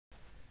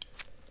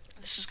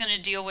This is going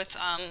to deal with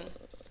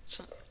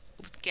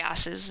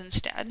gases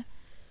instead.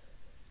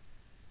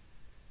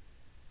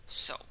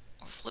 So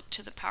we'll flip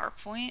to the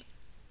PowerPoint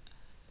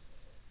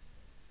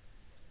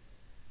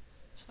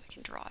so I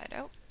can draw it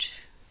out.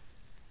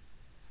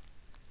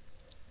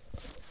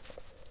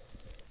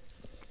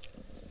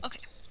 Okay,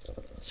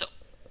 so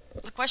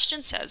the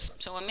question says,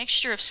 so a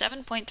mixture of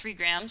 7.3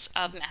 grams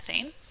of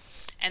methane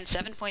and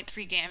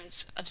 7.3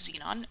 grams of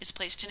xenon is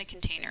placed in a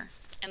container,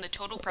 and the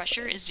total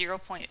pressure is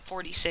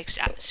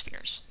 0.46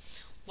 atmospheres.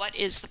 What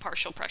is the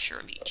partial pressure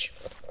of each?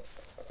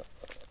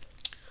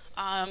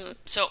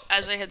 So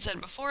as I had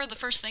said before, the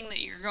first thing that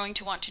you're going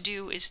to want to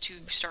do is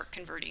to start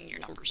converting your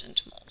numbers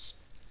into moles.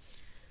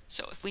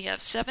 So if we have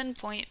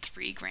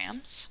 7.3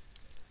 grams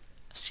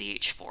of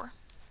ch4,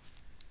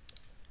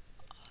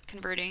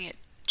 converting it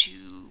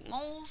to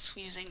moles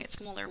using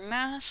its molar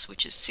mass,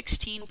 which is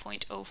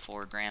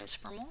 16.04 grams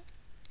per mole,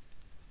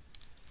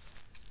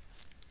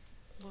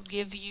 will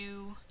give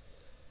you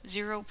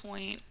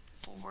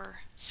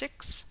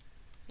 0.46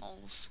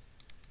 moles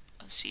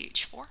of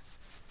ch4.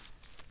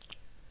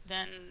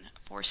 Then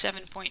for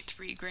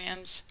 7.3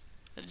 grams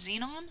of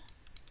xenon,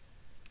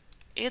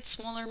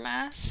 its molar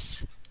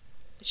mass,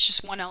 it's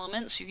just one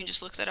element, so you can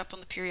just look that up on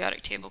the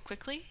periodic table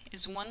quickly,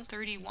 is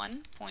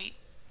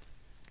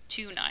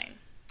 131.29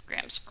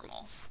 grams per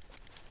mole,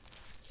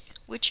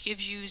 which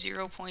gives you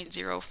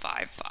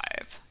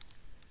 0.055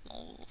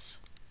 moles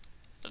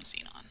of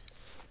xenon.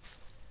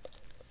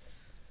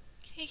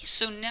 Okay,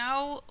 so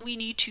now we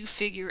need to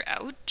figure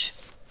out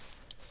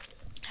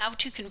how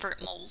to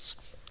convert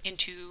moles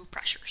into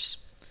pressures.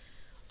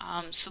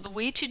 So the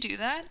way to do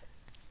that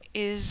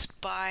is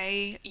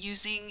by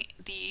using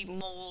the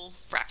mole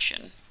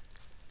fraction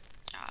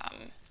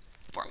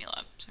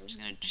formula. So I'm just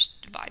going to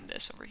divide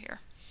this over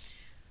here.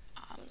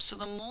 So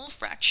the mole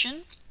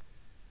fraction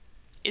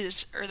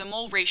is, or the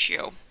mole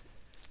ratio.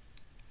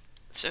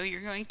 So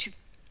you're going to,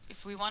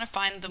 if we want to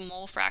find the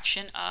mole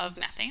fraction of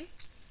methane,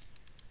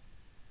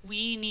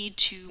 we need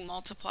to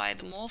multiply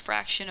the mole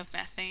fraction of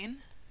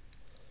methane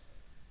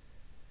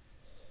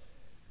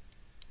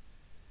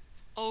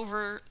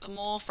over the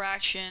mole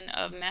fraction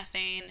of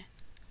methane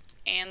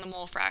and the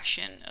mole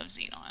fraction of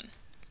xenon.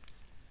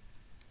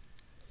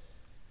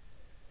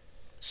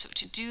 So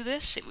to do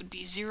this, it would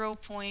be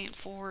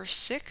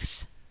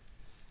 0.46,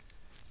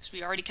 because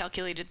we already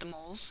calculated the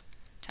moles,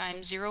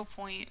 times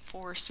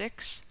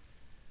 0.46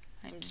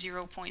 times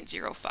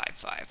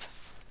 0.055,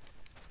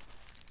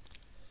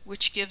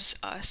 which gives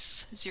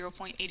us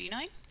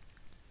 0.89.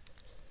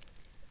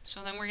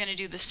 So then we're going to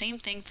do the same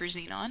thing for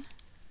xenon.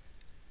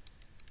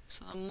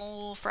 So the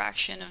mole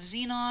fraction of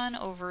xenon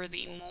over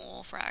the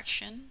mole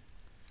fraction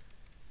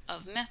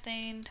of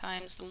methane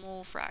times the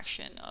mole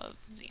fraction of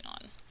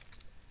xenon.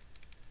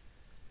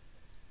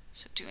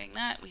 So doing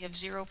that, we have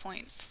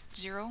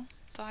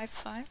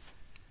 0.055.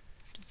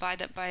 Divide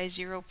that by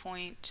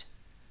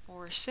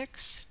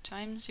 0.46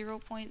 times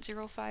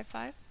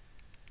 0.055,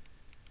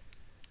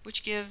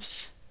 which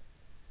gives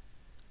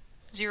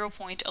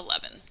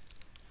 0.11.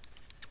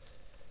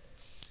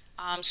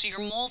 So your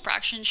mole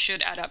fraction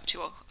should add up to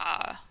 1.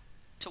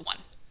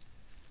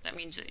 That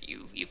means that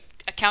you've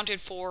accounted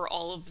for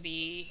all of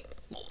the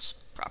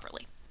moles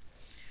properly.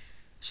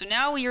 So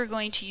now we are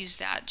going to use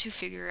that to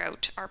figure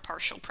out our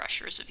partial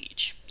pressures of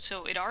each.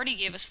 So it already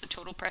gave us the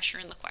total pressure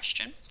in the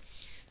question.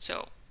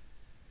 So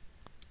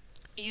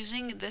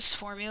using this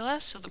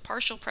formula, so the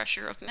partial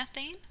pressure of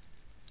methane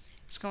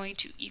is going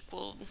to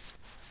equal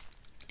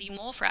the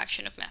mole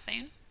fraction of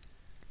methane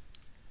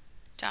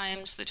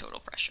times the total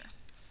pressure.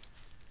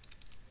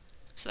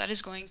 So that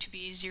is going to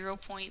be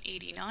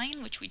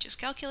 0.89, which we just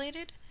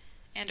calculated,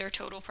 and our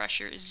total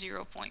pressure is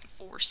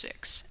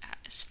 0.46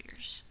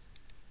 atmospheres.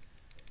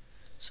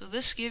 So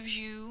this gives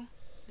you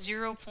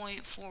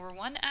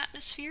 0.41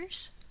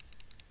 atmospheres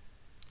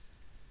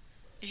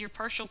is your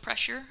partial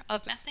pressure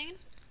of methane,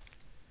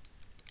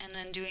 and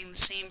then doing the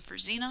same for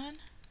xenon,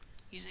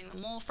 using the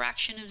mole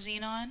fraction of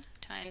xenon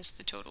times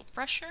the total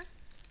pressure.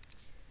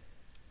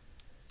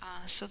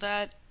 So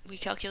that we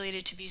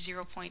calculated to be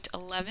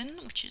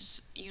 0.11, which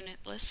is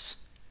unitless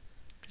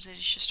because it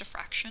is just a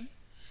fraction.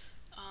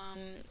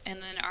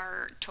 And then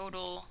our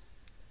total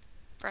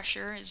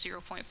pressure is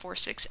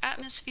 0.46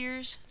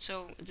 atmospheres.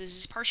 So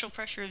the partial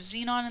pressure of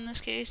xenon in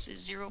this case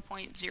is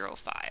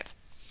 0.05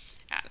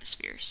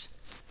 atmospheres.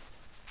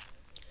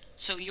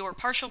 So your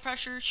partial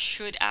pressure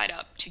should add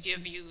up to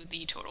give you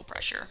the total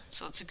pressure.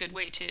 So it's a good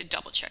way to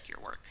double check your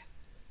work.